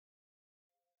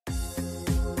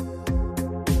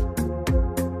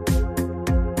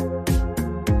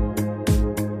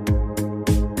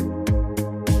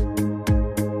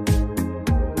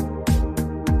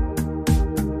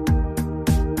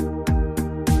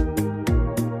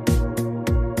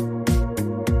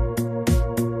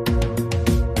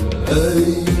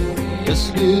Эй,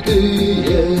 если ты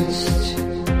есть,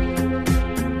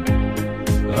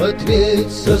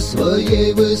 ответь со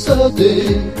своей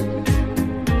высоты.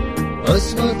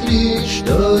 Посмотри,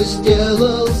 что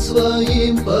сделал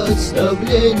своим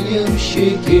подставлением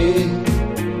щеки.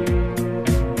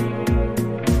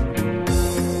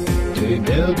 Ты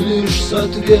медлишь с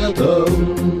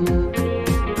ответом,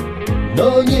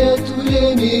 но нет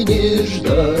времени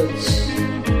ждать.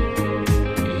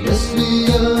 Если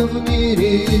я в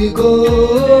мире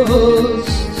гость,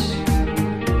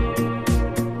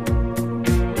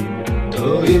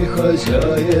 то и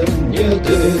хозяин не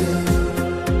ты.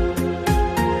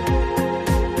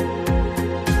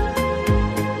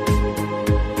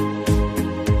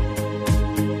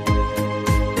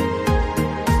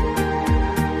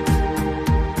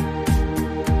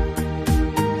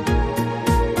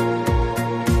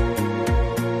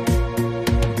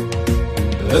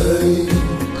 Эй,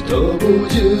 кто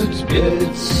будет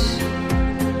петь,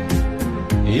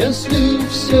 если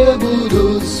все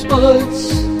будут спать?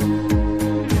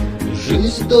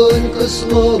 Жизнь только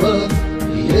слово,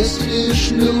 есть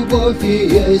лишь любовь и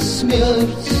есть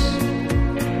смерть.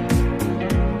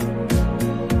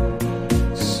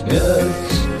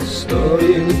 Смерть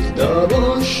стоит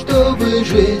того, чтобы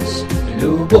жить.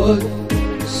 Любовь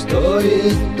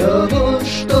стоит того,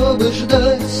 чтобы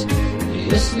ждать.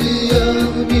 Если я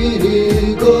в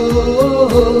мире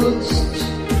гость,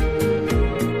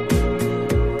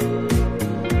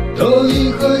 то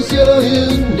и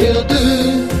хозяин не ты.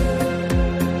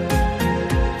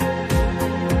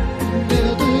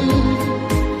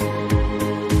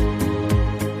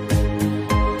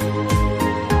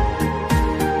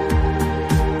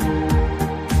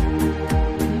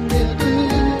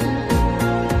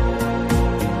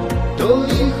 То и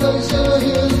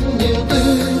хозяин не ты.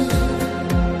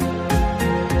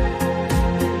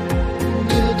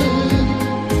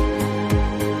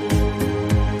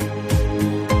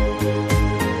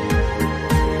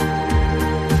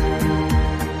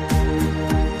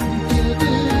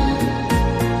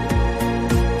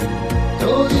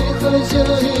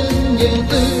 Хозяин.